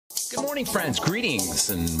Good morning, friends.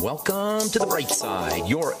 Greetings and welcome to The Bright Side,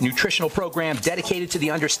 your nutritional program dedicated to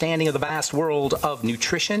the understanding of the vast world of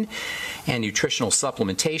nutrition and nutritional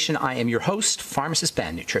supplementation. I am your host, Pharmacist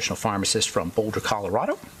Ben, nutritional pharmacist from Boulder,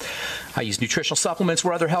 Colorado. I use nutritional supplements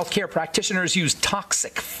where other healthcare practitioners use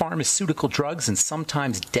toxic pharmaceutical drugs and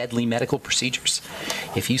sometimes deadly medical procedures.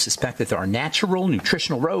 If you suspect that there are natural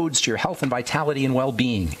nutritional roads to your health and vitality and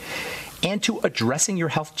well-being, and to addressing your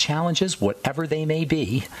health challenges, whatever they may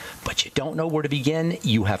be, but you don't know where to begin,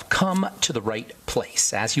 you have come to the right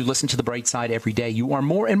place. As you listen to The Bright Side every day, you are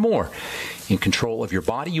more and more in control of your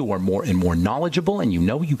body. You are more and more knowledgeable, and you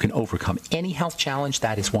know you can overcome any health challenge.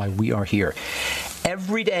 That is why we are here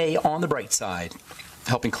every day on The Bright Side,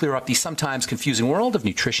 helping clear up the sometimes confusing world of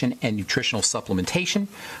nutrition and nutritional supplementation.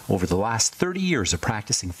 Over the last 30 years of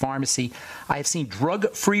practicing pharmacy, I have seen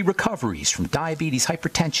drug-free recoveries from diabetes,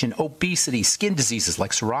 hypertension, obesity, skin diseases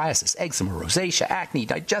like psoriasis, eczema, rosacea, acne,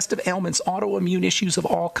 digestive ailments, autoimmune issues of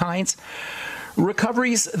all kinds.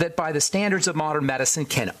 Recoveries that by the standards of modern medicine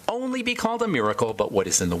can only be called a miracle, but what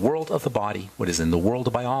is in the world of the body, what is in the world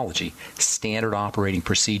of biology, standard operating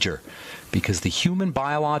procedure. Because the human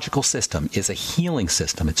biological system is a healing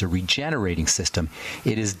system. It's a regenerating system.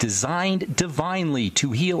 It is designed divinely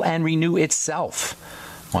to heal and renew itself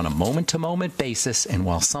on a moment-to-moment basis. And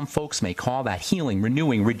while some folks may call that healing,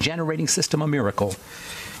 renewing, regenerating system a miracle,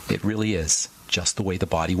 it really is just the way the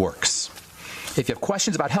body works. If you have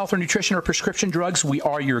questions about health or nutrition or prescription drugs, we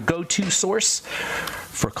are your go-to source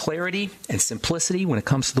for clarity and simplicity when it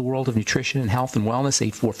comes to the world of nutrition and health and wellness.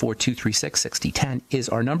 844-236-6010 is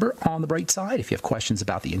our number on The Bright Side. If you have questions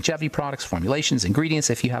about the longevity products, formulations, ingredients,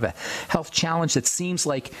 if you have a health challenge that seems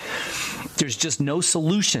like there's just no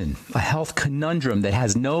solution, a health conundrum that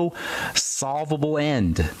has no solvable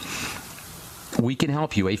end, we can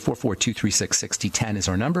help you. 844-236-6010 is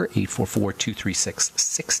our number.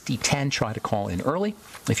 844-236-6010. Try to call in early.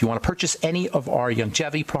 If you want to purchase any of our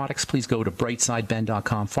longevity products, please go to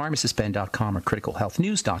brightsideben.com, pharmacistben.com, or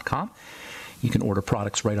criticalhealthnews.com. You can order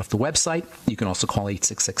products right off the website. You can also call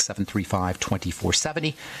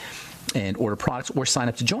 866-735-2470 and order products or sign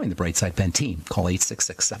up to join the Brightside Ben team. Call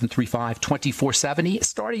 866-735-2470.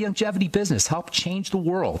 Start a longevity business. Help change the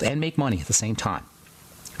world and make money at the same time.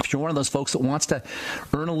 If you're one of those folks that wants to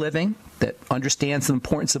earn a living, that understands the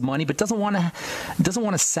importance of money, but doesn't want to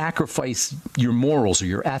sacrifice your morals or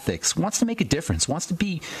your ethics, wants to make a difference, wants to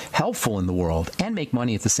be helpful in the world and make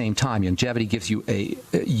money at the same time, longevity gives you a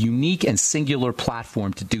unique and singular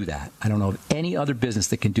platform to do that. I don't know of any other business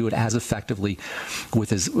that can do it as effectively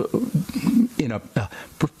with in a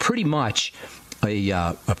pretty much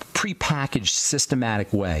a prepackaged,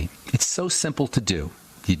 systematic way. It's so simple to do.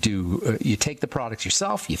 You take the products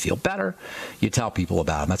yourself, you feel better, you tell people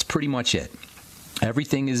about them. That's pretty much it.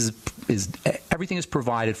 Everything is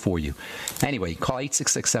provided for you. Anyway, call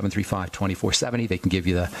 866-735-2470. They can give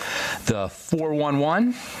you the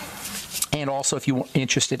 411. And also, if you're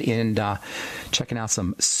interested in checking out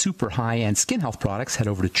some super high-end skin health products, head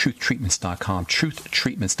over to truthtreatments.com,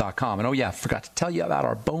 truthtreatments.com. And oh yeah, I forgot to tell you about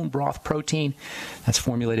our bone broth protein. That's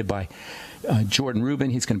formulated by Jordan Rubin.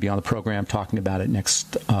 He's going to be on the program talking about it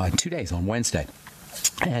next 2 days on Wednesday.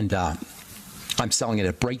 And I'm selling it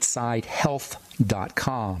at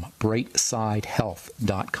brightsidehealth.com,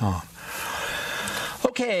 brightsidehealth.com.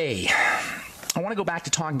 Okay, I want to go back to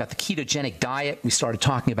talking about the ketogenic diet. We started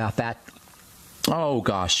talking about that, oh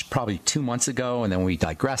gosh, probably 2 months ago, and then we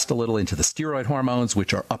digressed a little into the steroid hormones,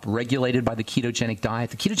 which are upregulated by the ketogenic diet.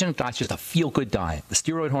 The ketogenic diet is just a feel-good diet. The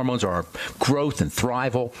steroid hormones are our growth and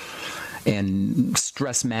thrival and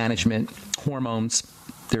stress management hormones.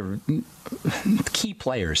 They're key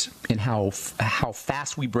players in how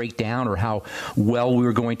fast we break down or how well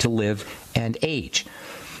we're going to live and age.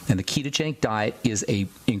 And the ketogenic diet is an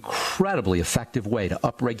incredibly effective way to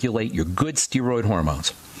upregulate your good steroid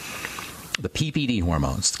hormones, the PPD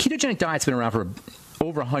hormones. The ketogenic diet's been around for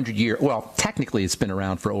over 100 years. Well, technically, it's been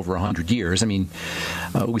around for over 100 years. I mean,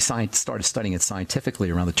 we started studying it scientifically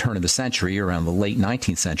around the turn of the century, around the late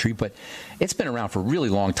 19th century, but it's been around for a really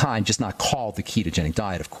long time, just not called the ketogenic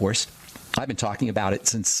diet, of course. I've been talking about it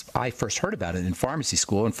since I first heard about it in pharmacy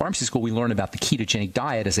school. In pharmacy school, we learned about the ketogenic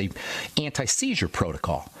diet as a anti-seizure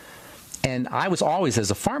protocol. And I was always, as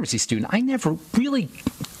a pharmacy student, it never really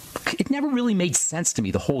made sense to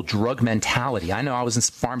me, the whole drug mentality. I know I was in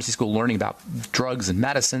pharmacy school learning about drugs and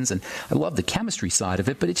medicines, and I love the chemistry side of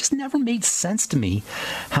it, but it just never made sense to me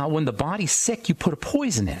how when the body's sick, you put a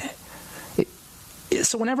poison in it.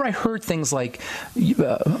 So whenever I heard things like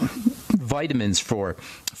vitamins for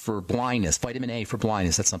blindness, vitamin A for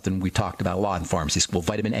blindness. That's something we talked about a lot in pharmacy school.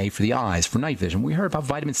 Vitamin A for the eyes, for night vision. We heard about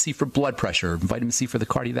vitamin C for blood pressure, vitamin C for the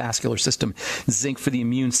cardiovascular system, zinc for the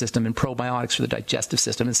immune system, and probiotics for the digestive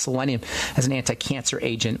system, and selenium as an anti-cancer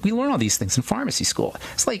agent. We learn all these things in pharmacy school.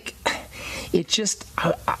 It's like, it just,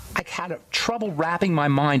 I had trouble wrapping my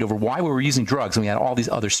mind over why we were using drugs, and we had all these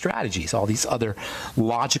other strategies, all these other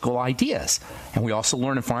logical ideas. And we also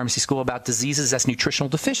learned in pharmacy school about diseases as nutritional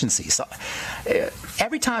deficiencies. So,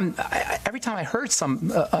 every time I heard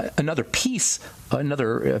another piece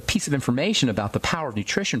of information about the power of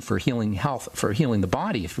nutrition for healing health, for healing the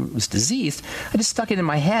body if it was diseased, I just stuck it in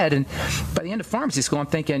my head. And by the end of pharmacy school, I'm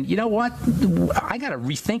thinking, you know what? I got to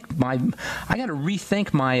rethink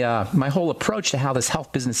my whole approach to how this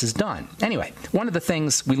health business is done. Anyway, one of the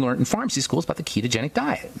things we learned in pharmacy school is about the ketogenic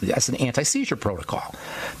diet as an anti-seizure protocol.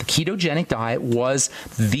 The ketogenic diet was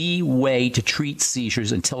the way to treat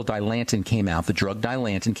seizures until Dilantin came out. The drug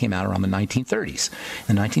Dilantin came out around the 1930s.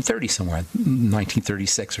 In the 1930s somewhere,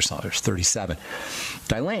 1936 or so, or 37.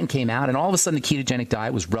 Dilantin came out, and all of a sudden the ketogenic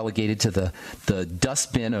diet was relegated to the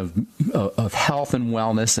dustbin of health and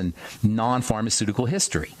wellness and non-pharmaceutical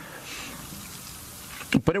history.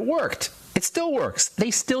 But it worked. It still works. They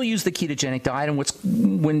still use the ketogenic diet, and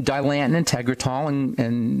when Dilantin and Tegretol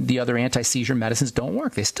and the other anti-seizure medicines don't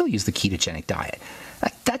work, they still use the ketogenic diet.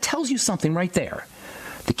 That tells you something right there.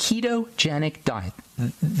 The ketogenic diet,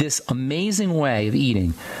 this amazing way of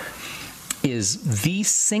eating, is the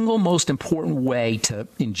single most important way to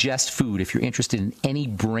ingest food if you're interested in any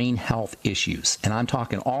brain health issues. And I'm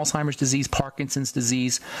talking Alzheimer's disease, Parkinson's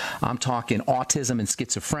disease, I'm talking autism and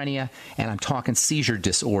schizophrenia, and I'm talking seizure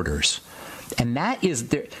disorders. And that is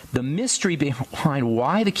the mystery behind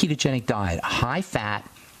why the ketogenic diet, high fat,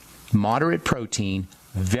 moderate protein,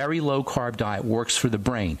 very low carb diet works for the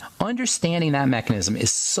brain. Understanding that mechanism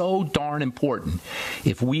is so darn important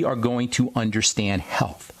if we are going to understand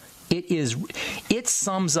health. It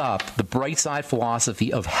sums up the bright side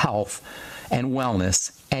philosophy of health and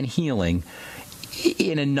wellness and healing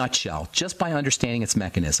in a nutshell, just by understanding its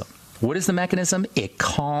mechanism. What is the mechanism? It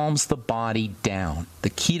calms the body down. The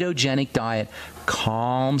ketogenic diet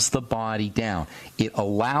calms the body down. It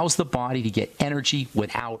allows the body to get energy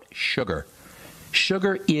without sugar.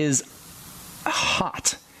 Sugar is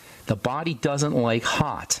hot. The body doesn't like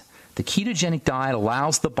hot. The ketogenic diet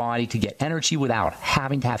allows the body to get energy without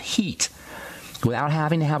having to have heat, without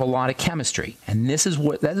having to have a lot of chemistry. And this is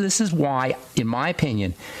why, in my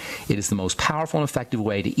opinion, it is the most powerful and effective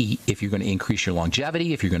way to eat if you're going to increase your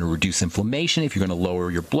longevity, if you're going to reduce inflammation, if you're going to lower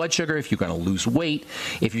your blood sugar, if you're going to lose weight,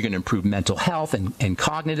 if you're going to improve mental health and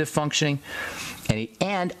cognitive functioning,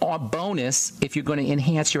 and on bonus, if you're going to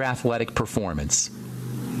enhance your athletic performance.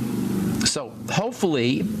 So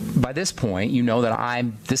hopefully, by this point, you know that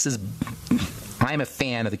I'm a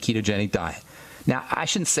fan of the ketogenic diet. Now, I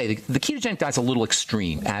shouldn't say the ketogenic diet is a little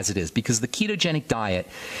extreme as it is, because the ketogenic diet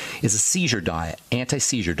is a seizure diet,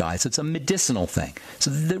 anti-seizure diet. So it's a medicinal thing.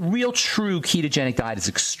 So the real true ketogenic diet is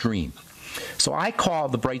extreme. So I call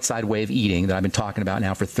the bright side way of eating that I've been talking about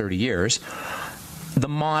now for 30 years the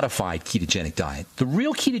modified ketogenic diet. The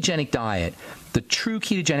real ketogenic diet, the true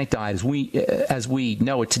ketogenic diet as we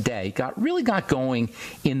know it today, really got going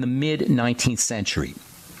in the mid-19th century.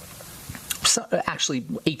 So, actually,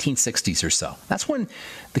 1860s or so. That's when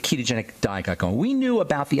the ketogenic diet got going. We knew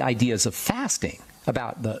about the ideas of fasting,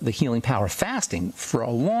 about the healing power of fasting for a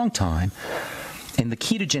long time. And the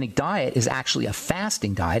ketogenic diet is actually a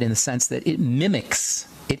fasting diet in the sense that it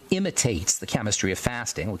imitates the chemistry of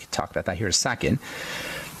fasting. We can talk about that here in a second.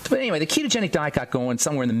 But anyway, the ketogenic diet got going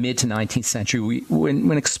somewhere in the mid to 19th century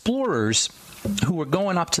when explorers who were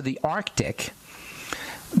going up to the Arctic,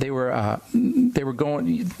 they were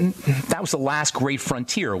going. That was the last great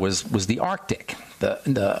frontier. Was the Arctic,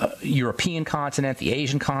 the European continent, the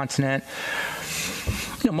Asian continent.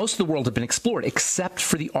 Most of the world had been explored except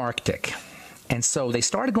for the Arctic, and so they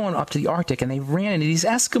started going up to the Arctic, and they ran into these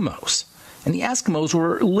Eskimos, and the Eskimos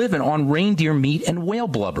were living on reindeer meat and whale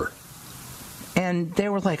blubber. And they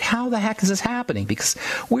were like, how the heck is this happening? Because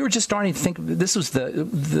we were just starting to think this was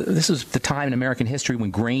the time in American history when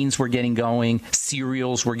grains were getting going,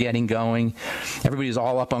 cereals were getting going. Everybody was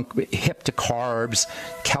all up on hip to carbs.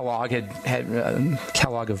 Kellogg had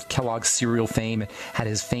Kellogg of Kellogg's cereal fame had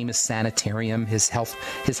his famous sanitarium, his health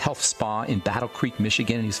spa in Battle Creek,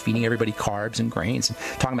 Michigan, and he was feeding everybody carbs and grains and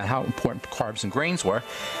talking about how important carbs and grains were.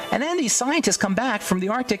 And then these scientists come back from the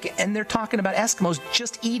Arctic and they're talking about Eskimos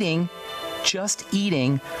just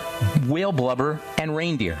eating whale blubber and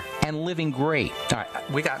reindeer and and living great. All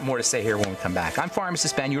right, we got more to say here when we come back. I'm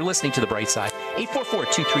Pharmacist Ben. You're listening to The Bright Side.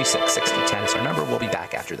 844-236-6010 is our number. We'll be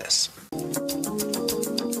back after this.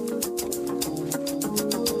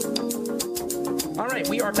 All right,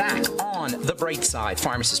 we are back on The Bright Side.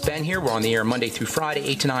 Pharmacist Ben here. We're on the air Monday through Friday,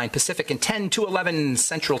 8 to 9 Pacific and 10 to 11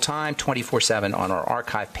 Central Time, 24/7 on our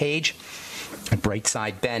archive page at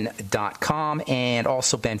brightsideben.com and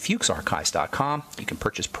also benfuchsarchives.com. You can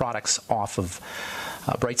purchase products off of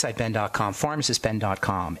brightsideben.com,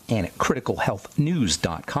 pharmacistben.com, and at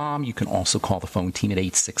criticalhealthnews.com. You can also call the phone team at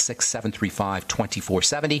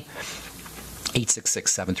 866-735-2470.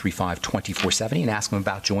 866-735-2470 and ask them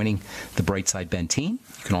about joining the Brightside Ben team.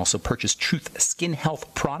 You can also purchase Truth Skin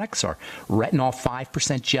Health products, our retinol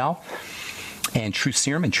 5% gel, and Truth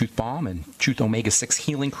Serum and Truth Balm and Truth Omega-6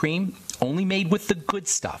 Healing Cream, only made with the good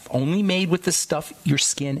stuff, only made with the stuff your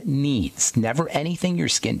skin needs. Never anything your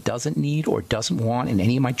skin doesn't need or doesn't want in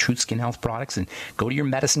any of my Truth Skin Health products. And go to your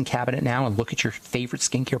medicine cabinet now and look at your favorite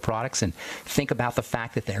skincare products and think about the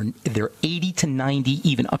fact that they're 80 to 90,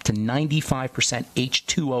 even up to 95%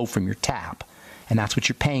 H2O from your tap. And that's what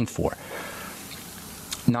you're paying for.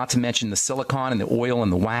 Not to mention the silicone and the oil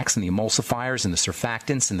and the wax and the emulsifiers and the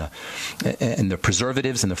surfactants and the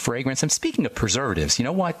preservatives and the fragrance. And speaking of preservatives, you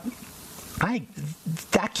know what?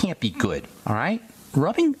 That can't be good, all right?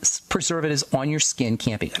 Rubbing preservatives on your skin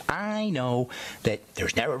can't be good. I know that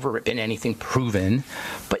there's never been anything proven,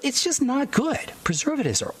 but it's just not good.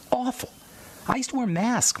 Preservatives are awful. I used to wear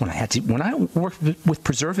masks when I worked with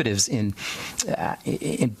preservatives in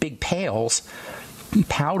big pails,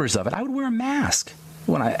 powders of it. I would wear a mask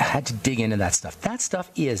when I had to dig into that stuff. That stuff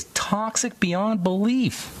is toxic beyond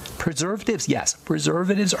belief. Preservatives, yes.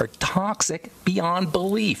 Preservatives are toxic beyond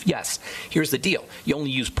belief. Yes. Here's the deal. You only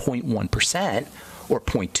use 0.1% or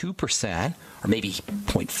 0.2% or maybe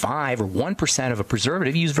 0.5 or 1% of a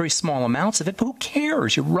preservative. You use very small amounts of it, but who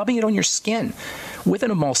cares? You're rubbing it on your skin with an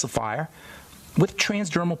emulsifier, with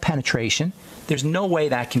transdermal penetration. There's no way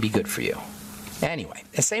that can be good for you. Anyway,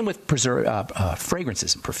 the same with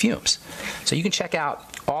fragrances and perfumes. So you can check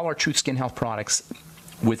out all our Truth Skin Health products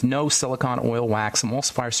with no silicone, oil, wax,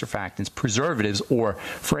 emulsifier, surfactants, preservatives, or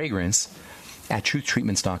fragrance at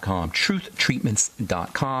truthtreatments.com,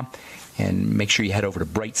 truthtreatments.com. And make sure you head over to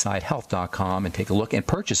brightsidehealth.com and take a look and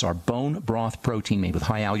purchase our bone broth protein made with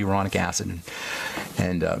high hyaluronic acid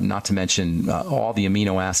and not to mention all the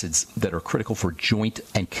amino acids that are critical for joint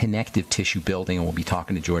and connective tissue building. And we'll be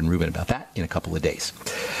talking to Jordan Rubin about that in a couple of days.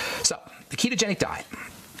 So the ketogenic diet.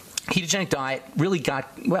 Ketogenic diet really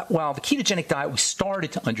got, the ketogenic diet, we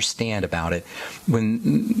started to understand about it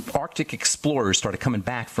when Arctic explorers started coming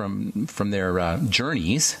back from their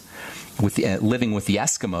journeys with living with the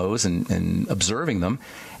Eskimos and observing them,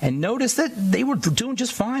 and noticed that they were doing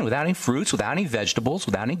just fine without any fruits, without any vegetables,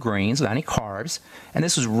 without any grains, without any carbs. And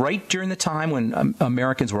this was right during the time when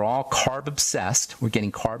Americans were all carb obsessed. We're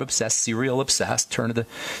getting carb obsessed, cereal obsessed, turn of the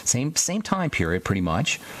same time period pretty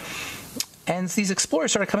much. And these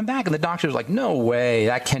explorers started coming back, and the doctors were like, no way,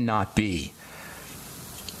 that cannot be.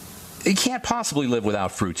 You can't possibly live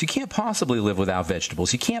without fruits. You can't possibly live without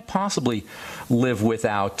vegetables. You can't possibly live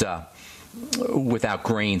without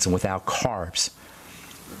grains and without carbs.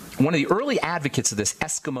 One of the early advocates of this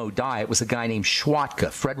Eskimo diet was a guy named Schwatka,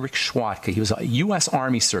 Frederick Schwatka. He was a U.S.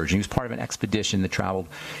 Army surgeon. He was part of an expedition that traveled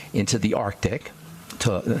into the Arctic.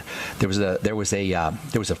 There was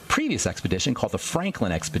a previous expedition called the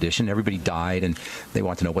Franklin expedition. Everybody died, and they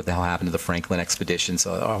wanted to know what the hell happened to the Franklin expedition.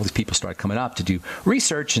 So all these people started coming up to do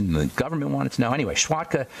research, and the government wanted to know. Anyway,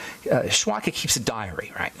 Schwatka keeps a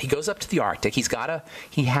diary. Right, he goes up to the Arctic. He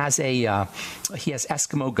has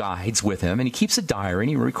Eskimo guides with him, and he keeps a diary, and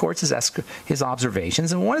he records his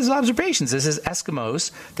observations. And one of his observations is his Eskimos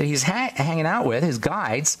that he's hanging out with, his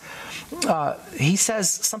guides. He says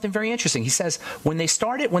something very interesting. He says when they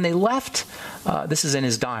left, this is in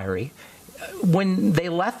his diary, when they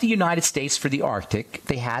left the United States for the Arctic,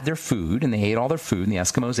 they had their food, and they ate all their food, and the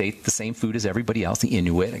Eskimos ate the same food as everybody else. The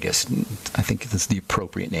Inuit, I think that's the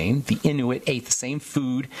appropriate name. The Inuit ate the same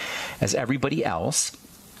food as everybody else.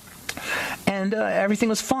 And everything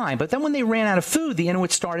was fine. But then when they ran out of food, the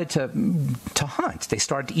Inuit started to hunt. They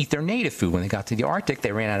started to eat their native food. When they got to the Arctic,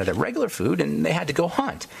 they ran out of their regular food, and they had to go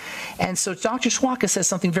hunt. And so Dr. Schwatka says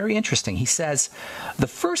something very interesting. He says the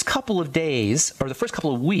first couple of days, or the first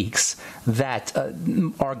couple of weeks that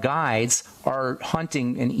our guides are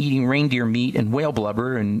hunting and eating reindeer meat and whale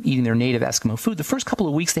blubber and eating their native Eskimo food, the first couple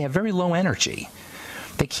of weeks they have very low energy.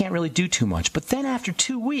 They can't really do too much. But then after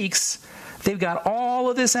 2 weeks, they've got all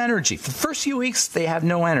of this energy. For the first few weeks, they have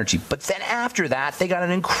no energy. But then after that, they got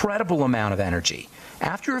an incredible amount of energy.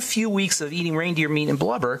 After a few weeks of eating reindeer meat and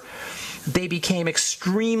blubber, they became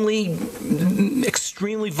extremely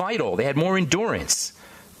vital. They had more endurance.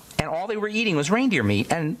 And all they were eating was reindeer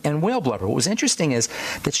meat and whale blubber. What was interesting is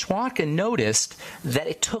that Schwatka noticed that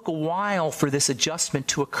it took a while for this adjustment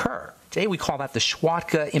to occur. Today we call that the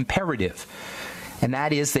Schwatka imperative. And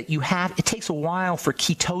that is that it takes a while for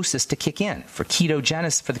ketosis to kick in, for the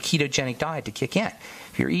ketogenic diet to kick in.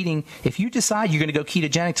 If you decide you're going to go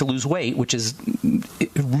ketogenic to lose weight, which is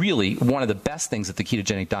really one of the best things that the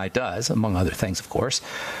ketogenic diet does, among other things, of course,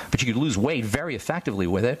 but you could lose weight very effectively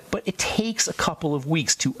with it, but it takes a couple of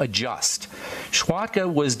weeks to adjust.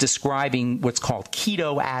 Schwatka was describing what's called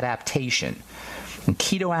keto adaptation. And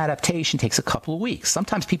keto adaptation takes a couple of weeks.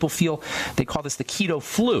 Sometimes people they call this the keto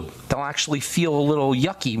flu. They'll actually feel a little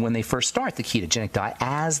yucky when they first start the ketogenic diet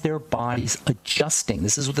as their body's adjusting.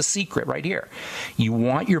 This is the secret right here. You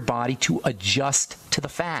want your body to adjust to the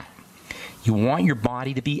fat. You want your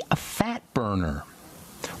body to be a fat burner.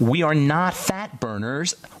 We are not fat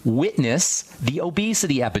burners. Witness the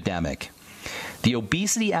obesity epidemic. The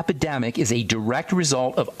obesity epidemic is a direct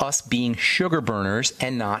result of us being sugar burners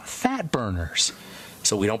and not fat burners.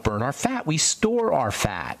 So we don't burn our fat, we store our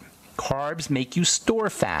fat. Carbs make you store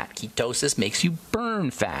fat. Ketosis makes you burn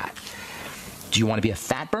fat. Do you want to be a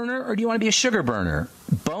fat burner or do you want to be a sugar burner?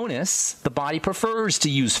 Bonus, the body prefers to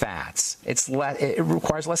use fats. It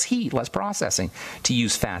requires less heat, less processing to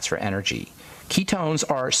use fats for energy. Ketones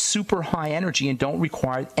are super high energy and don't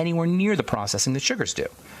require anywhere near the processing that sugars do.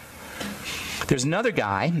 There's another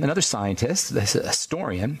guy, another scientist, this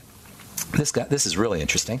historian. This is really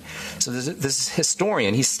interesting. So this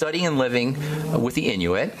historian, he's studying and living with the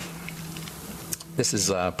Inuit. This is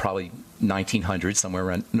probably 1900, somewhere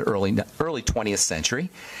around the early 20th century.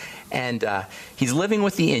 And he's living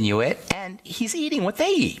with the Inuit, and he's eating what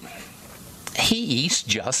they eat. He eats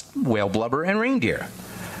just whale blubber and reindeer.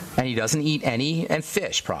 And he doesn't eat and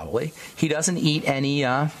fish probably. He doesn't eat any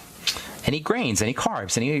grains, any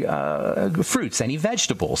carbs, any fruits, any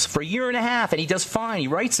vegetables for a year and a half, and he does fine. He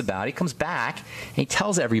writes about it. He comes back, and he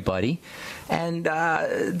tells everybody, and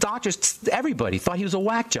doctors, everybody thought he was a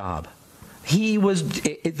whack job.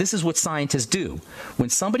 This is what scientists do. When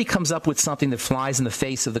somebody comes up with something that flies in the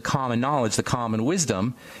face of the common knowledge, the common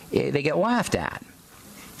wisdom, they get laughed at.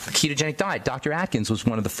 The ketogenic diet, Dr. Atkins was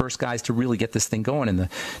one of the first guys to really get this thing going in the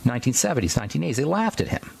 1970s, 1980s. They laughed at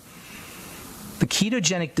him. The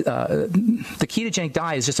ketogenic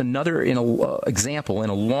diet is just another example in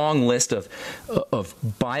a long list of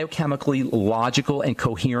biochemically logical and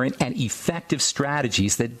coherent and effective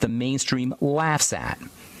strategies that the mainstream laughs at.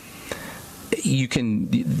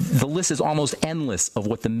 The list is almost endless of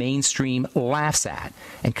what the mainstream laughs at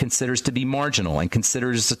and considers to be marginal and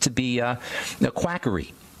considers to be a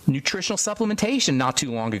quackery. Nutritional supplementation not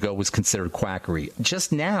too long ago was considered quackery.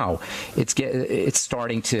 Just now, it's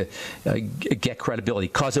starting to get credibility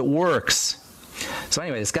because it works. So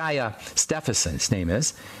anyway, this guy Stephenson, his name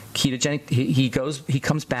is ketogenic. He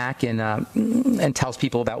comes back and tells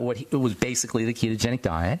people about what was basically the ketogenic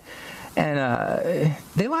diet, and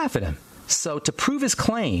they laugh at him. So to prove his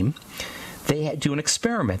claim, they do an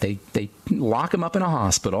experiment. They lock him up in a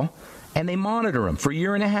hospital and they monitor him for a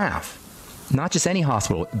year and a half. Not just any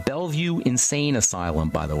hospital, Bellevue Insane Asylum,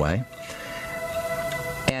 by the way.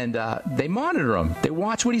 And they monitor him. They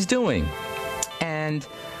watch what he's doing. And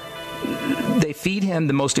they feed him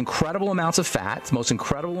the most incredible amounts of fat, the most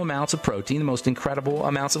incredible amounts of protein, the most incredible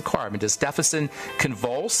amounts of carb. And does Stephenson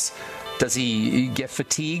convulse? Does he get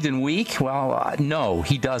fatigued and weak? Well, no,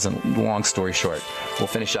 he doesn't. Long story short. We'll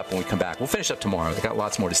finish up when we come back. We'll finish up tomorrow. I've got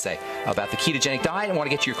lots more to say about the ketogenic diet. I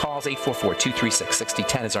want to get to your calls.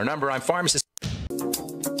 844-236-6010 is our number. I'm pharmacist.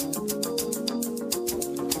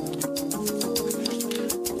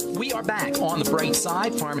 We are back on the bright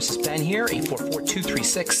side. Pharmacist Ben here.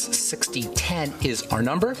 844-236-6010 is our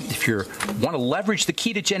number. If you want to leverage the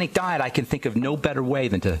ketogenic diet, I can think of no better way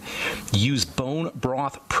than to use bone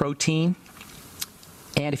broth protein.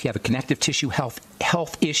 And if you have a connective tissue health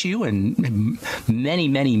issue, and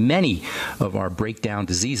many of our breakdown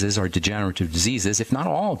diseases are degenerative diseases, if not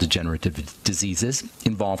all degenerative diseases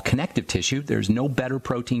involve connective tissue, there's no better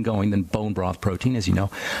protein going than bone broth protein. As you know,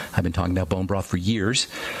 I've been talking about bone broth for years.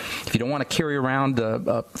 If you don't want to carry around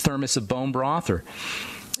a thermos of bone broth, or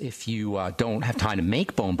if you don't have time to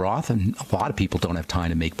make bone broth, and a lot of people don't have time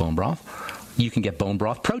to make bone broth, you can get bone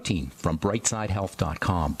broth protein from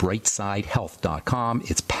brightsidehealth.com. Brightsidehealth.com.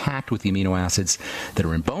 It's packed with the amino acids that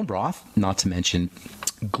are in bone broth, not to mention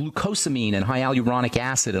glucosamine and hyaluronic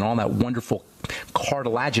acid and all that wonderful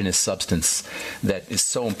cartilaginous substance that is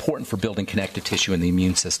so important for building connective tissue in the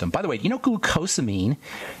immune system. By the way, glucosamine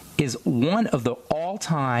is one of the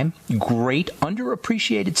all-time great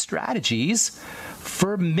underappreciated strategies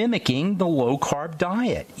for mimicking the low-carb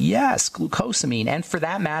diet. Yes, glucosamine, and for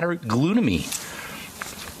that matter, glutamine.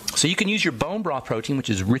 So you can use your bone broth protein,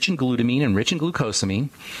 which is rich in glutamine and rich in glucosamine,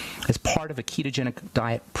 as part of a ketogenic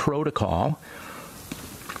diet protocol.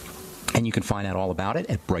 And you can find out all about it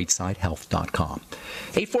at brightsidehealth.com.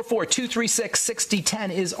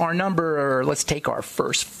 844-236-6010 is our number. Let's take our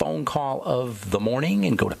first phone call of the morning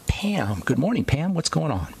and go to Pam. Good morning, Pam. What's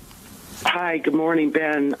going on? Hi, good morning,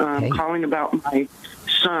 Ben. I'm calling about my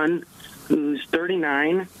son, who's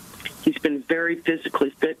 39. He's been very physically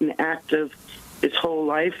fit and active his whole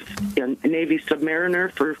life. A Navy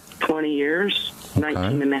submariner for 20 years,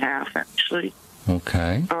 19 and a half, actually.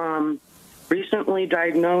 Okay. Recently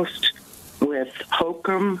diagnosed with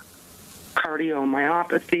HOCM,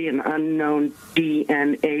 cardiomyopathy, an unknown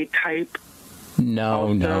DNA type. No.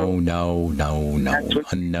 Unknown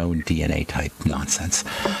DNA type nonsense.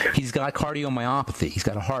 Okay. He's got cardiomyopathy. He's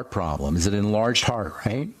got a heart problem. Is it an enlarged heart,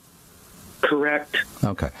 right? Correct.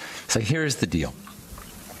 Okay. So here's the deal.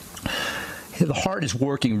 The heart is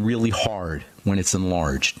working really hard when it's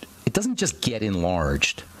enlarged. It doesn't just get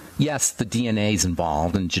enlarged. Yes, the DNA is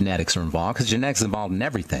involved and genetics are involved, because genetics is involved in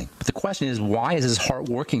everything. But the question is, why is his heart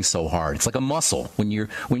working so hard? It's like a muscle. When you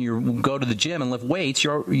go to the gym and lift weights,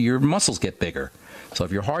 your muscles get bigger. So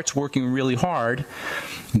if your heart's working really hard,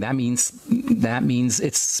 that means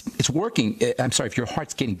it's working. I'm sorry, if your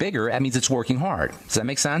heart's getting bigger, that means it's working hard. Does that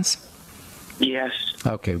make sense? Yes.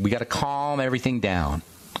 Okay, we got to calm everything down.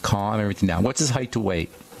 What's his height to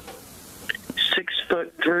weight?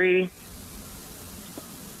 6'3",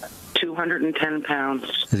 210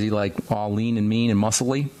 pounds. Is he like all lean and mean and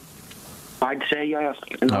muscly? I'd say yes.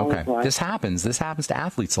 Okay. This happens to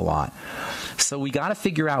athletes a lot. So we got to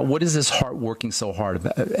figure out, what is his heart working so hard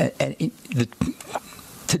about? To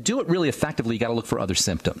do it really effectively, you got to look for other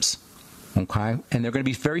symptoms. Okay? And they're going to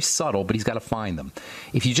be very subtle, but he's got to find them.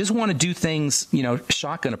 If you just want to do things,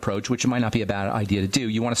 shotgun approach, which might not be a bad idea to do,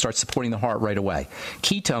 you want to start supporting the heart right away.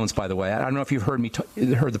 Ketones, by the way, I don't know if you've heard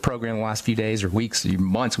the program the last few days or weeks or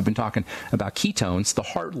months. We've been talking about ketones. The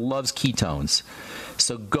heart loves ketones.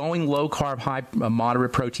 So going low carb, high,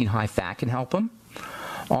 moderate protein, high fat can help them.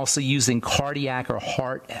 Also using cardiac or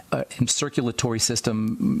heart and circulatory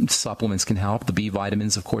system supplements can help. The B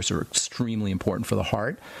vitamins, of course, are extremely important for the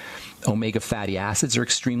heart. Omega fatty acids are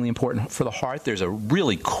extremely important for the heart. There's a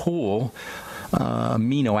really cool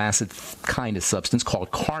amino acid kind of substance called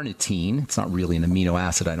carnitine. It's not really an amino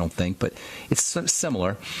acid, I don't think, but it's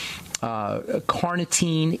similar.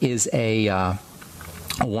 Carnitine is a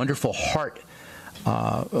wonderful heart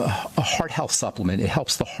health supplement. It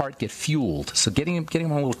helps the heart get fueled. So getting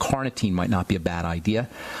on a little carnitine might not be a bad idea.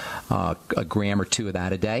 A gram or two of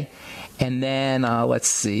that a day. And then let's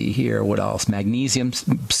see here, what else? Magnesium,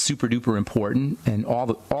 super duper important, and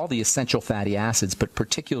all the essential fatty acids, but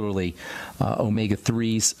particularly omega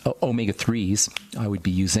 3s I would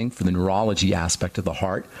be using for the neurology aspect of the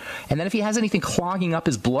heart. And then if he has anything clogging up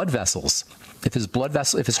his blood vessels, if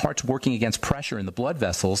his heart's working against pressure in the blood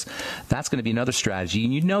vessels, that's going to be another strategy.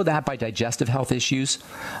 And you know that by digestive health issues.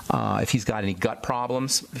 If he's got any gut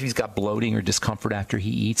problems, if he's got bloating or discomfort after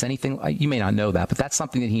he eats, anything, you may not know that, but that's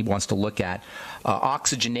something that he wants to look at.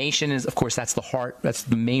 Oxygenation is, of course, that's the heart. That's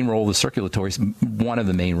the main role of the circulatory, one of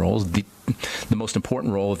the main roles. The most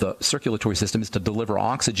important role of the circulatory system is to deliver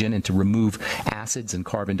oxygen and to remove acids and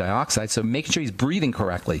carbon dioxide. So making sure he's breathing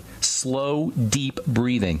correctly. Slow, deep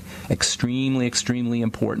breathing. Extremely, extremely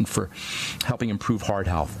important for helping improve heart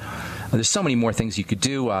health. There's so many more things you could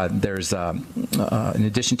do. There's, in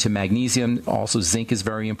addition to magnesium, also zinc is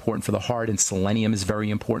very important for the heart, and selenium is very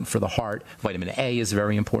important for the heart. Vitamin A is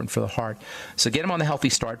very important for the heart. So get him on the Healthy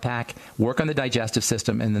Start Pack, work on the digestive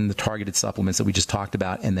system, and then the targeted supplements that we just talked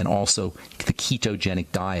about, and then also the ketogenic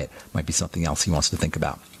diet might be something else he wants to think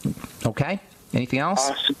about. Okay? Anything else?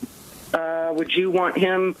 Awesome. Would you want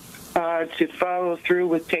him to follow through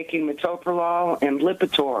with taking metoprolol and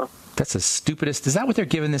Lipitor? That's the stupidest. Is that what they're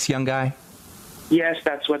giving this young guy? Yes,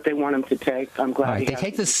 that's what they want him to take. I'm glad. All right, they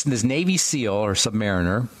take this Navy SEAL or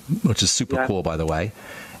submariner, which is super cool, by the way.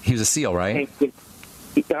 He was a SEAL, right?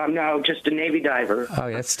 No, just a Navy diver. Oh,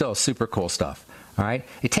 yeah, that's still super cool stuff. All right?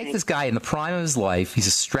 They take this guy in the prime of his life. He's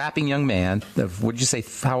a strapping young man. What did you say?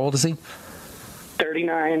 How old is he?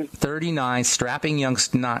 39. 39, strapping young,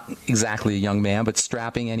 not exactly a young man, but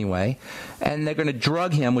strapping anyway. And they're going to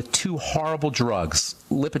drug him with two horrible drugs,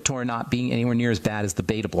 Lipitor not being anywhere near as bad as the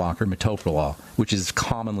beta blocker, metoprolol, which is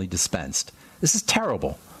commonly dispensed. This is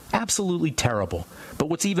terrible, absolutely terrible. But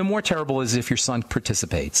what's even more terrible is if your son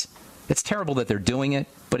participates. It's terrible that they're doing it,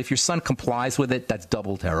 but if your son complies with it, that's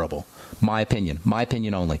double terrible. My opinion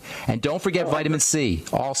only. And don't forget vitamin C,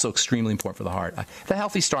 also extremely important for the heart. The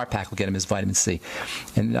Healthy Start Pack will get him his vitamin C.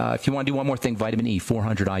 And if you want to do one more thing, vitamin E,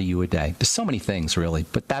 400 IU a day. There's so many things, really,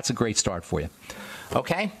 but that's a great start for you.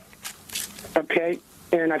 Okay? Okay.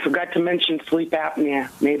 And I forgot to mention sleep apnea.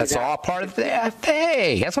 Maybe that's all part of the...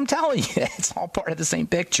 Hey, that's what I'm telling you. It's all part of the same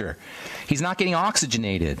picture. He's not getting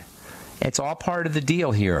oxygenated. It's all part of the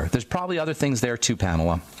deal here. There's probably other things there too,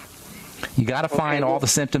 Pamela. You got to find all the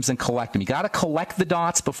symptoms and collect them. You got to collect the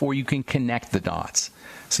dots before you can connect the dots.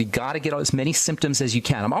 So you got to get as many symptoms as you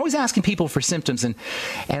can. I'm always asking people for symptoms, and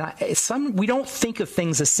we don't think of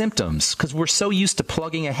things as symptoms because we're so used to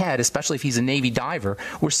plugging ahead, especially if he's a Navy diver.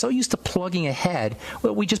 We're so used to plugging ahead.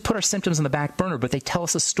 Well, we just put our symptoms on the back burner, but they tell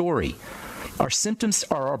us a story. Our symptoms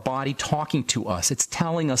are our body talking to us. It's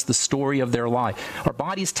telling us the story of their life. Our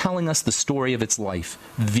body is telling us the story of its life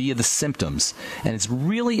via the symptoms. And it's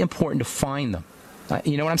really important to find them.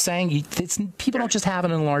 You know what I'm saying? People don't just have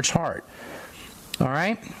an enlarged heart. All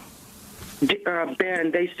right?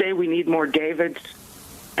 Ben, they say we need more Davids,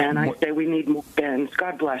 and I say we need more Bens.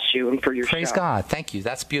 God bless you and for your Praise show. God. Thank you.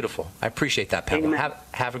 That's beautiful. I appreciate that, Pamela.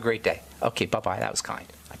 Have a great day. Okay, bye-bye. That was kind.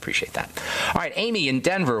 I appreciate that. All right, Amy in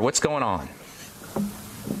Denver, what's going on?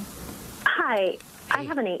 Hi. I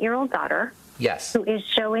have an 8-year-old daughter. Yes. Who is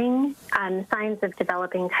showing signs of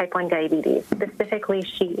developing type 1 diabetes. Specifically,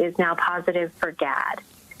 she is now positive for GAD.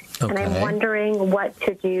 Okay. And I'm wondering what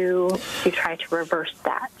to do to try to reverse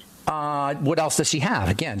that. What else does she have?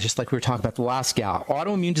 Again, just like we were talking about the last gal,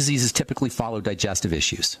 autoimmune diseases typically follow digestive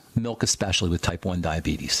issues, milk especially with type 1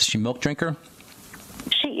 diabetes. Is she a milk drinker?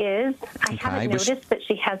 She is. I haven't noticed that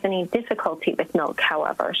she has any difficulty with milk,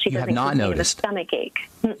 however. She doesn't have a stomach ache.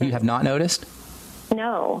 You have not noticed?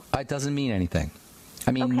 No. It doesn't mean anything.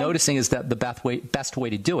 I mean, noticing is the best way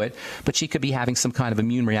to do it, but she could be having some kind of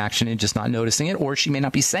immune reaction and just not noticing it, or she may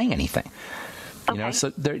not be saying anything. You know, so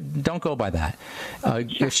don't go by that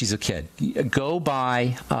if she's a kid. Go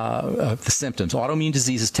by the symptoms. Autoimmune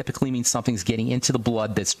diseases typically mean something's getting into the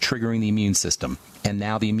blood that's triggering the immune system. And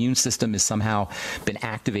now the immune system has somehow been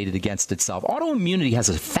activated against itself. Autoimmunity has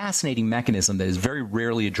a fascinating mechanism that is very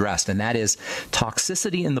rarely addressed, and that is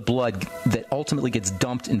toxicity in the blood that ultimately gets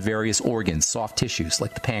dumped in various organs, soft tissues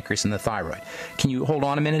like the pancreas and the thyroid. Can you hold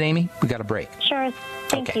on a minute, Amy? We got a break. Sure.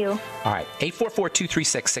 Thank you. All right.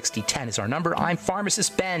 844-236-6010 is our number. I'm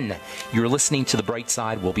Pharmacist Ben. You're listening to The Bright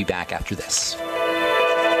Side. We'll be back after this.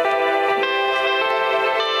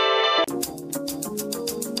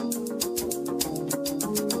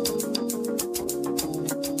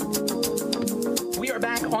 We are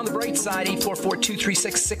back on The Bright Side.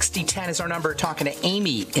 844-236-6010 is our number. Talking to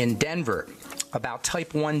Amy in Denver about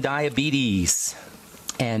type 1 diabetes.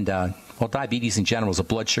 And, well, diabetes in general is a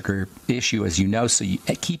blood sugar issue, as you know, so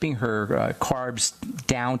keeping her carbs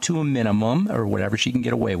down to a minimum or whatever she can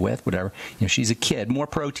get away with, whatever. You know, she's a kid. More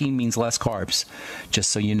protein means less carbs,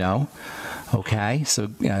 just so you know. Okay? So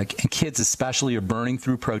kids especially are burning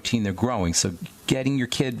through protein. They're growing. So getting your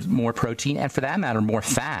kid more protein, and for that matter, more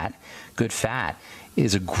fat, good fat,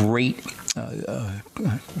 is a great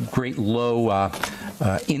low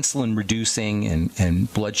insulin reducing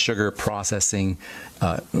and blood sugar processing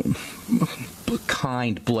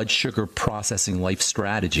blood sugar processing life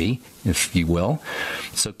strategy, if you will.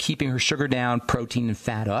 So keeping her sugar down, protein and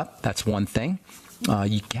fat up, that's one thing.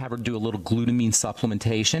 You have her do a little glutamine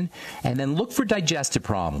supplementation, and then look for digestive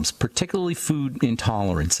problems, particularly food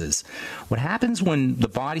intolerances. What happens when the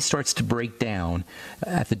body starts to break down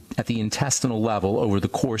at the intestinal level over the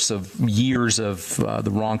course of years of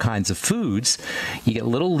the wrong kinds of foods, you get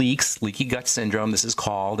little leaks, leaky gut syndrome, this is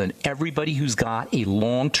called, and everybody who's got a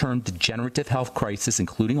long-term degenerative health crisis,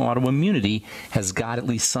 including autoimmunity, has got at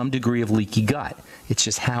least some degree of leaky gut. It's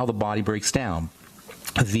just how the body breaks down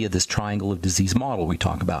via this triangle of disease model we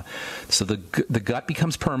talk about. So the gut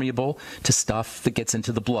becomes permeable to stuff that gets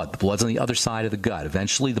into the blood. The blood's on the other side of the gut.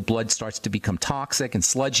 Eventually, the blood starts to become toxic and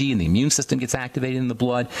sludgy, and the immune system gets activated in the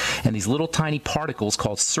blood, and these little tiny particles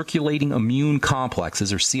called circulating immune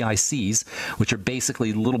complexes, or CICs, which are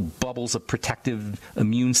basically little bubbles of protective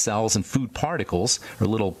immune cells and food particles, or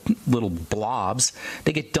little blobs,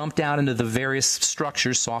 they get dumped out into the various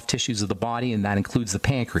structures, soft tissues of the body, and that includes the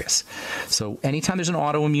pancreas. So anytime there's an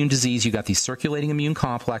autoimmune disease, you've got these circulating immune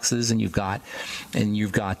complexes, and you've got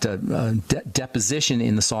deposition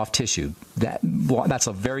in the soft tissue. That's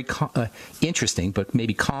a very interesting but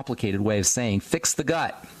maybe complicated way of saying fix the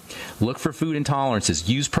gut. Look for food intolerances.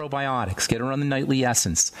 Use probiotics. Get her on the nightly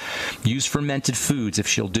essence. Use fermented foods if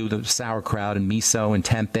she'll do the sauerkraut and miso and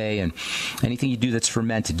tempeh and anything you do that's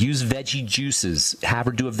fermented. Use veggie juices. Have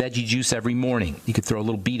her do a veggie juice every morning. You could throw a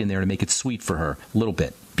little beet in there to make it sweet for her, a little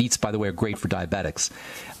bit. Beets, by the way, are great for diabetics.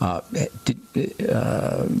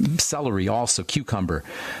 Celery, also, cucumber.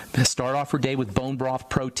 Start off her day with bone broth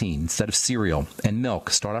protein instead of cereal, and milk.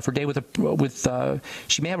 Start off her day with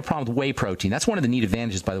she may have a problem with whey protein. That's one of the neat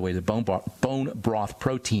advantages, by the way, the bone broth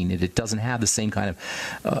protein. It doesn't have the same kind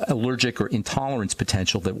of allergic or intolerance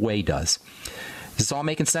potential that whey does. Is this all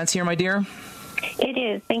making sense here, my dear? It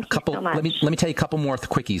is. Thank you so much. Let me tell you a couple more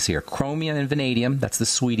quickies here. Chromium and vanadium, that's the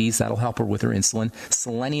sweeties. That'll help her with her insulin.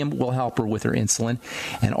 Selenium will help her with her insulin.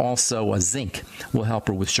 And also zinc will help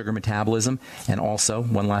her with sugar metabolism. And also,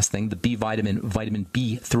 one last thing, the B vitamin, vitamin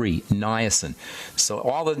B3, niacin. So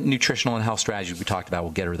all the nutritional and health strategies we talked about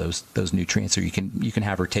will get her those nutrients, or you can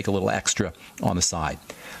have her take a little extra on the side.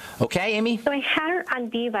 Okay, Amy? So I had her on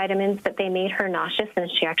B vitamins, but they made her nauseous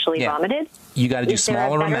and she actually vomited. You got to do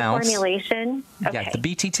smaller amounts. Formulation? Okay. Yeah, the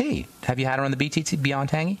BTT. Have you had her on the BTT, Beyond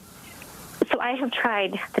Tangy? So I have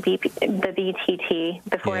tried the BTT.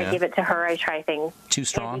 Before I give it to her, I try things. Too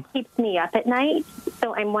strong? And it keeps me up at night.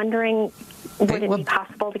 So I'm wondering, would it be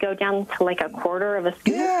possible to go down to like a quarter of a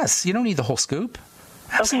scoop? Yes. You don't need the whole scoop.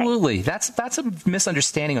 Absolutely. Okay. That's a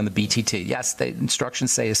misunderstanding on the BTT. Yes, the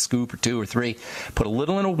instructions say a scoop or 2 or 3. Put a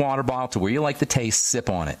little in a water bottle to where you like the taste, sip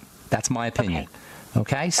on it. That's my opinion.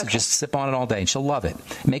 Okay? So just sip on it all day, and she'll love it.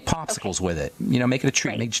 Make popsicles with it. Make it a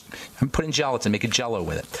treat. Put in gelatin, make a Jell-O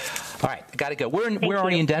with it. All right, I got to go. Where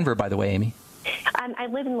are you in Denver, by the way, Amy? I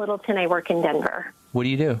live in Littleton. I work in Denver. What do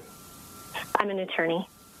you do? I'm an attorney.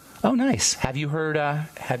 Oh, nice. Have you heard?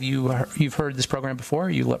 You've heard this program before? Are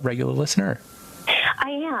you a regular listener? I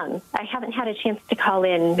am. I haven't had a chance to call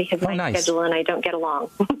in because my schedule and I don't get along.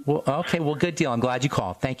 Well, okay. Well, good deal. I'm glad you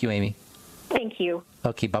called. Thank you, Amy. Thank you.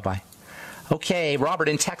 Okay, bye-bye. Okay, Robert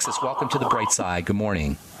in Texas. Welcome to the bright side. Good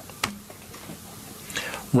morning.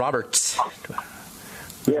 Robert.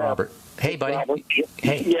 Yeah. Robert. Hey, buddy. Robert.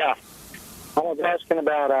 Hey. Yeah. I was asking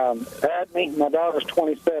about acne. My daughter's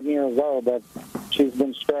 27 years old, but she's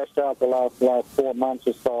been stressed out the last 4 months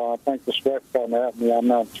or so. I think the stress caused acne. I'm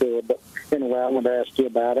not sure, but anyway, I wanted to ask you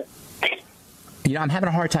about it. I'm having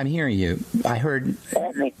a hard time hearing you. I heard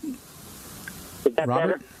acne. Is that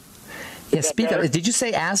Robert? Better? Yeah, speak up. Did you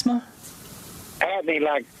say asthma? Acne,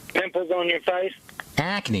 like pimples on your face.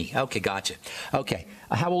 Acne. Okay, gotcha. Okay.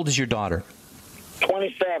 How old is your daughter?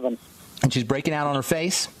 27. And she's breaking out on her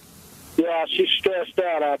face? Yeah, she's stressed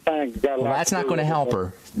out, I think. Well, that's not going to help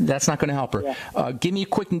her. That's not going to help her. Yeah. Give me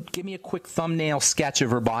a quick thumbnail sketch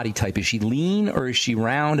of her body type. Is she lean, or is she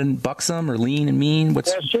round and buxom, or lean and mean? Well,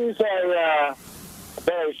 she's a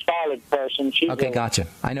very solid person. Gotcha.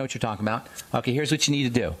 I know what you're talking about. Okay, here's what you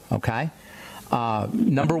need to do. Okay,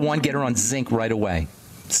 number 1, get her on zinc right away.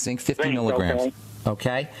 Zinc 50 milligrams.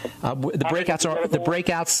 Okay. The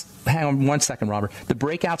breakouts. Hang on 1 second, Robert. The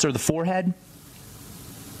breakouts are the forehead.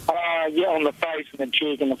 Yeah, on the face and the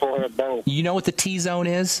cheek and the forehead both. You know what the T-zone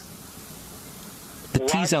is? The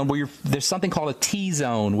T-zone, where there's something called a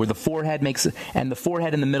T-zone, where the forehead and the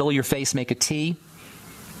forehead in the middle of your face make a T.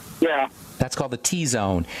 Yeah. That's called the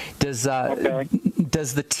T-zone. Does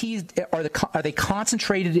the T are they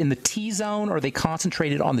concentrated in the T-zone, or are they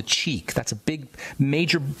concentrated on the cheek? That's a big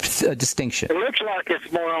major distinction. It looks like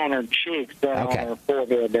it's more on her cheeks than on her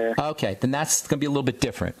forehead there. Okay, then that's going to be a little bit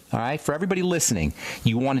different. All right, for everybody listening,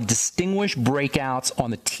 you want to distinguish breakouts on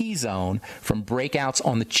the T-zone from breakouts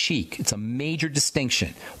on the cheek. It's a major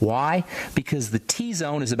distinction. Why? Because the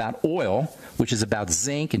T-zone is about oil, which is about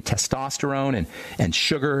zinc and testosterone and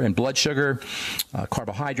sugar and blood sugar,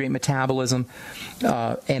 carbohydrate metabolism,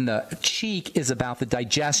 and the cheek is about the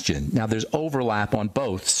digestion. Now, there's overlap on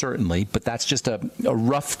both, certainly, but that's just a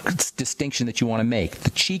rough distinction that you want to make.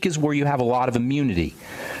 The cheek is where you have a lot of immunity,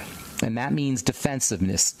 and that means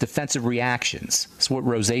defensiveness, defensive reactions. That's what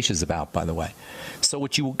rosacea is about, by the way. So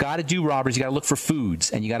what you got to do, Robert, is you got to look for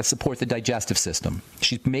foods, and you got to support the digestive system.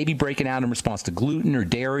 She's maybe breaking out in response to gluten or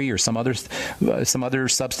dairy or some other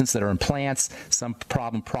substance that are in plants, some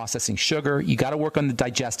problem processing sugar. You got to work on the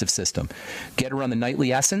digestive system. Get her on the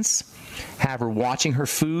nightly essence. Have her watching her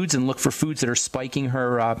foods and look for foods that are spiking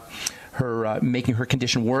her making her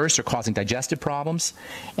condition worse or causing digestive problems.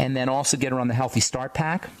 And then also get her on the Healthy Start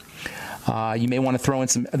Pack. You may want to throw in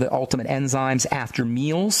the ultimate enzymes after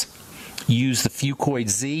meals. use the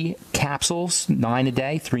Fuchs Z capsules, 9 a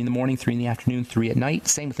day, 3 in the morning, 3 in the afternoon, 3 at night.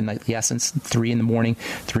 Same with the Nightly Essence, 3 in the morning,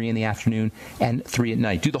 3 in the afternoon, and 3 at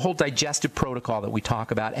night. Do the whole digestive protocol that we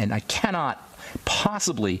talk about, and I cannot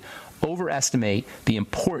possibly overestimate the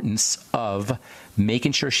importance of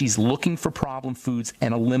making sure she's looking for problem foods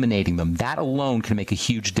and eliminating them. That alone can make a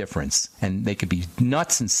huge difference. And they could be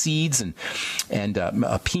nuts and seeds and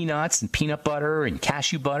peanuts and peanut butter and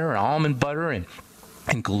cashew butter and almond butter and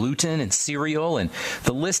gluten and cereal. And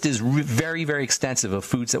the list is very, very extensive of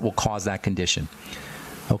foods that will cause that condition.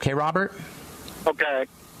 Okay, Robert? Okay.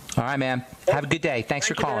 All right, man. Have a good day. Thanks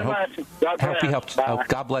for calling. Hope we helped. Oh,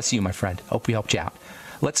 God bless you, my friend. Hope we helped you out.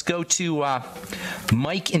 Let's go to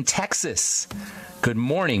Mike in Texas. Good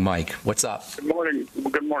morning, Mike. What's up? Good morning.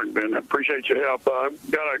 Good morning, Ben. I appreciate your help.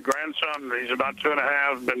 I've got a grandson. He's about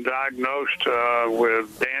 2.5, been diagnosed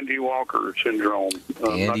with Dandy Walker syndrome.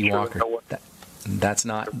 Dandy Walker. That's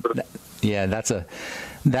not. Yeah, that's a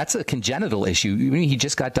congenital issue. You mean he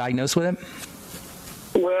just got diagnosed with it?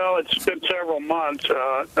 Well, it's been several months.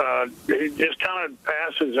 He just kind of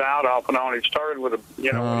passes out off and on. He started with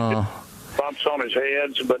bumps on his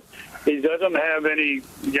heads, but he doesn't have any,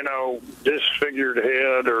 disfigured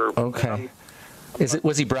head or. Okay.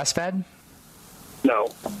 Was he breastfed? No.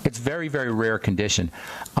 It's very, very rare condition.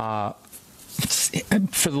 For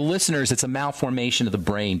the listeners, it's a malformation of the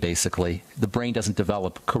brain, basically. The brain doesn't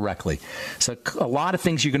develop correctly. So a lot of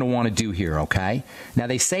things you're going to want to do here, okay? Now,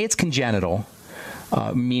 they say it's congenital,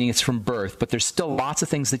 meaning it's from birth, but there's still lots of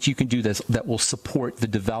things that you can do that will support the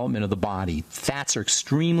development of the body. Fats are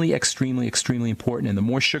extremely, extremely, extremely important, and the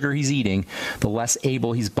more sugar he's eating, the less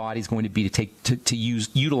able his body's going to be to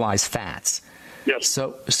utilize fats. Yes.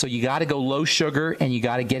 So you got to go low sugar, and you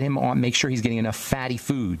got to get him on. Make sure he's getting enough fatty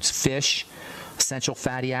foods: fish, essential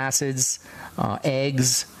fatty acids,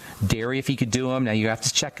 eggs. Dairy, if he could do them. Now you have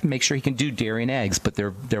to make sure he can do dairy and eggs, but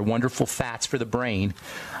they're wonderful fats for the brain,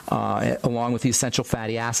 along with the essential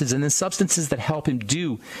fatty acids, and then substances that help him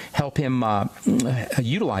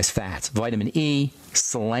utilize fats. Vitamin E,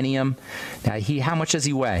 selenium. Now how much does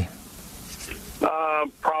he weigh?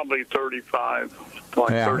 Probably 35.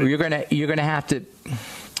 Yeah, 30. You're gonna have to.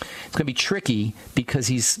 It's going to be tricky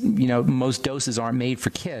because most doses aren't made for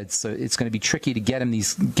kids, so it's going to be tricky to get him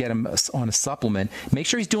on a supplement. Make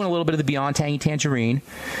sure he's doing a little bit of the Beyond Tangy Tangerine.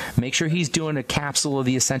 Make sure he's doing a capsule of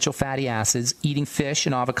the essential fatty acids, eating fish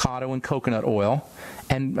and avocado and coconut oil.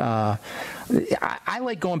 And I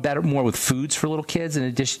like going more with foods for little kids, in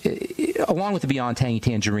addition, along with the Beyond Tangy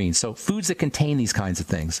Tangerine. So foods that contain these kinds of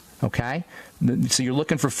things, okay? So you're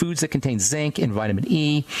looking for foods that contain zinc and vitamin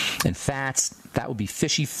E and fats. That would be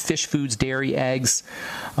fish foods, dairy, eggs,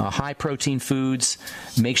 high-protein foods.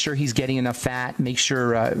 Make sure he's getting enough fat. Make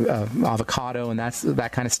sure avocado and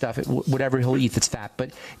that kind of stuff, whatever he'll eat that's fat.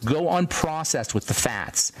 But go unprocessed with the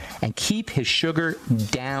fats and keep his sugar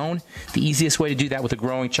down. The easiest way to do that with a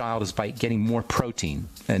growing child is by getting more protein.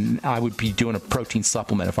 And I would be doing a protein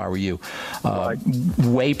supplement if I were you.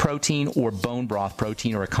 Whey protein or bone broth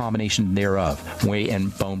protein or a combination thereof, whey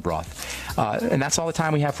and bone broth. And that's all the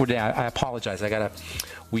time we have for today. I apologize. We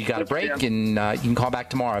got a break, and you can call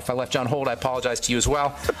back tomorrow. If I left you on hold, I apologize to you as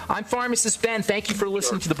well. I'm Pharmacist Ben. Thank you for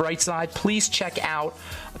listening to The Bright Side. Please check out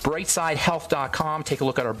brightsidehealth.com. Take a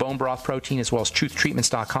look at our bone broth protein, as well as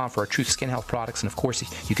truthtreatments.com for our Truth Skin Health products. And, of course,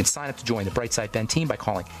 you can sign up to join the Bright Side Ben team by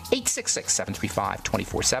calling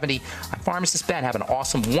 866-735-2470. I'm Pharmacist Ben. Have an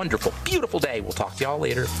awesome, wonderful, beautiful day. We'll talk to y'all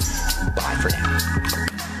later. Bye for now.